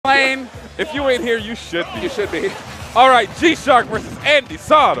lane. If you ain't here, you should be. You should be. All right, GShark versus Andy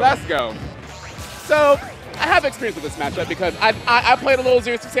Soto. Let's go. So, I have experience with this matchup because I played a little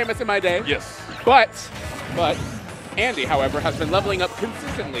ZSS Samus in my day. Yes. But Andy, however, has been leveling up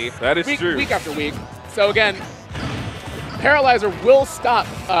consistently. That is true. Week after week. So again, Paralyzer will stop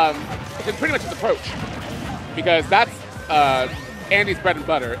pretty much his approach because that's Andy's bread and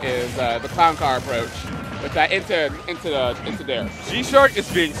butter is the clown car approach with that into there. GShark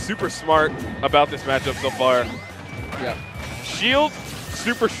is being super smart about this matchup so far. Yep. Shield,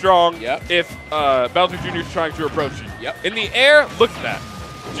 super strong. Yep. If Bowser Jr. is trying to approach you. Yep. In the air, look at that.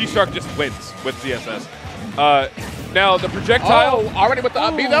 GShark just wins with ZSS. Now the projectile. Oh, already with the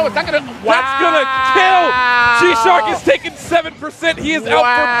up B though. Is that gonna? Wow. That's gonna kill. GShark is taking 7%. He is out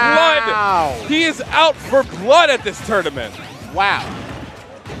for blood. He is out for blood at this tournament. Wow.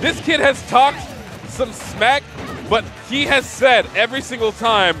 This kid has talked some smack, but he has said every single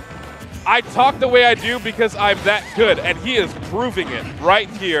time, I talk the way I do because I'm that good, and he is proving it right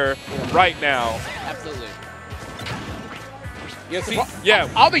here, right now. Absolutely. Yeah, see, yeah.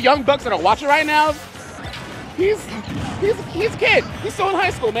 All the young bucks that are watching right now, he's a kid. He's still in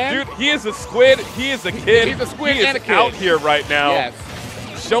high school, man. Dude, he is a squid. He is a kid. He's a squid he and is a kid. Out here right now. Yes.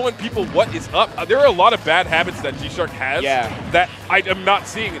 Showing people what is up. There are a lot of bad habits that GShark has that I am not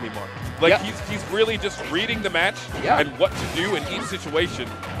seeing anymore. Like he's really just reading the match and what to do in each situation.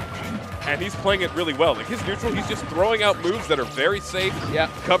 And he's playing it really well. Like his neutral, he's just throwing out moves that are very safe,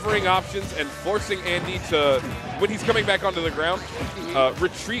 covering options, and forcing Andy to, when he's coming back onto the ground,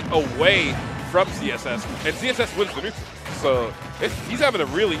 retreat away from ZSS. And ZSS wins the neutral. So he's having a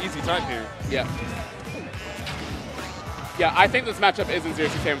really easy time here. Yeah. Yeah, I think this matchup is in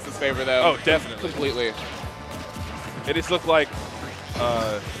ZSS Samus' favor, though. Oh, definitely. Completely. It just looked like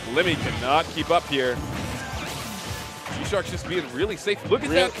Lemmy cannot keep up here. GShark's just being really safe. Look at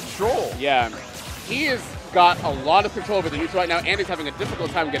that control. Yeah. He has got a lot of control over the neutral right now. Andy's having a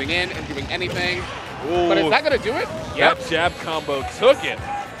difficult time getting in and doing anything. Ooh, but is that going to do it? That jab combo took it.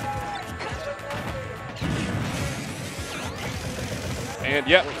 And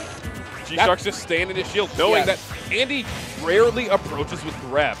GShark's just staying in his shield, knowing that Andy rarely approaches with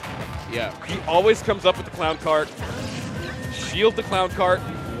grab. Yeah. He always comes up with the clown cart, shield the clown cart,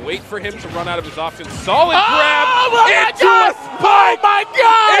 wait for him to run out of his options. Solid grab into a spike! Oh my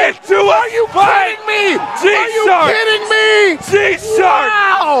God! Into a Are you kidding me? GShark! Are you kidding me? GShark!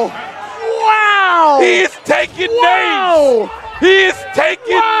 Wow! Wow! He is taking names! He is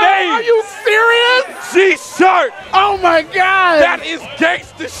taking names! Are you serious? GShark! Oh my God! That is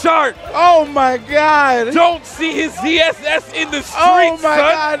Gangsta Shark! Oh my God! Don't see his ZSS in the streets, oh my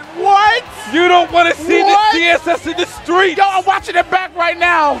God! What? You don't want to see the ZSS in the streets! Yo, I'm watching it back right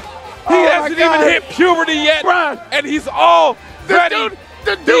now! He hasn't even hit puberty yet, bruh. And he's all ready.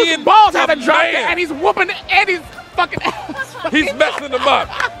 The dude's balls haven't dropped yet, and he's whooping Andy's fucking ass. He's messing him up.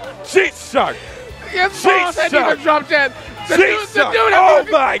 GShark! His balls haven't even dropped yet. The dude oh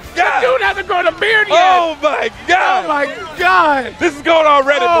my God! The dude hasn't grown a beard yet. Oh my God! Oh my God! This is going on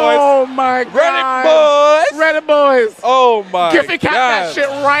Reddit, boys. Oh my God! Reddit boys! Reddit boys! Oh my God! Giffy Cat that shit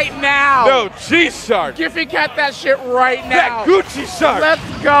right now! No, GShark! Giffy Cat that shit right now! That Gucci Shark!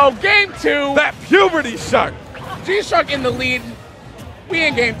 Let's go! Game 2! That puberty Shark! GShark in the lead. We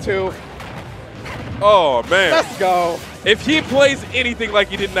in game 2. Oh man! Let's go! If he plays anything like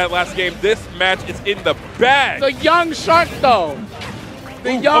he did in that last game, this match is in the bag. The young Shark, though.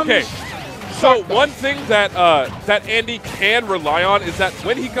 The young. Okay. So one thing that that Andy can rely on is that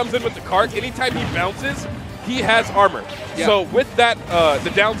when he comes in with the cart, anytime he bounces, he has armor. Yeah. So with that, the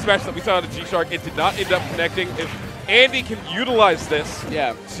down smash that we saw on the GShark, it did not end up connecting. If Andy can utilize this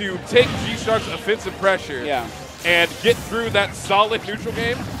to take GShark's offensive pressure and get through that solid neutral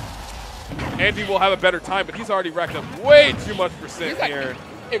game, Andy will have a better time, but he's already racked up way too much percent here.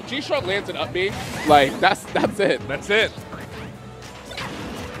 If GShark lands an up B, like that's it. That's it.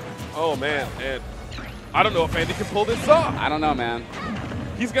 Oh man, and I don't know if Andy can pull this off. I don't know, man.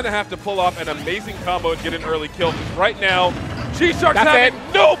 He's gonna have to pull off an amazing combo and get an early kill. Right now, GShark's having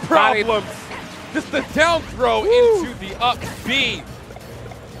no problems. Just the down throw into the up B.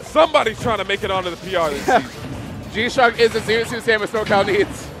 Somebody's trying to make it onto the PR this season. GShark is a 0-2 Samus SoCal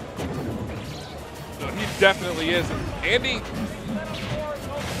needs. He definitely is. Andy,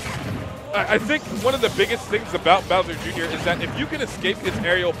 I think one of the biggest things about Bowser Jr. is that if you can escape his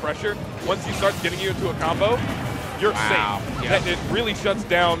aerial pressure, once he starts getting you into a combo, you're safe. That it really shuts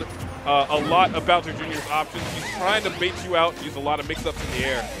down a lot of Bowser Jr.'s options. He's trying to bait you out, use a lot of mix-ups in the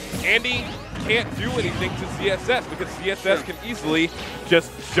air. Andy can't do anything to ZSS because ZSS can easily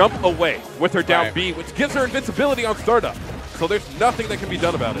just jump away with her down B, which gives her invincibility on startup. So there's nothing that can be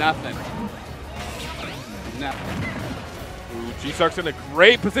done about it. Nothing. Nothing. Ooh, GShark's in a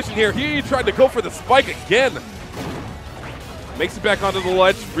great position here. He tried to go for the spike again. Makes it back onto the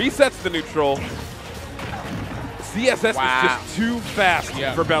ledge, resets the neutral. ZSS was just too fast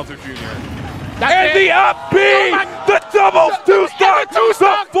for Bouncer Jr. And the up B! The double two-stock,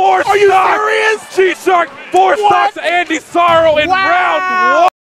 the four-stock! Are you serious? GShark four-stocks Andy Sorrow in round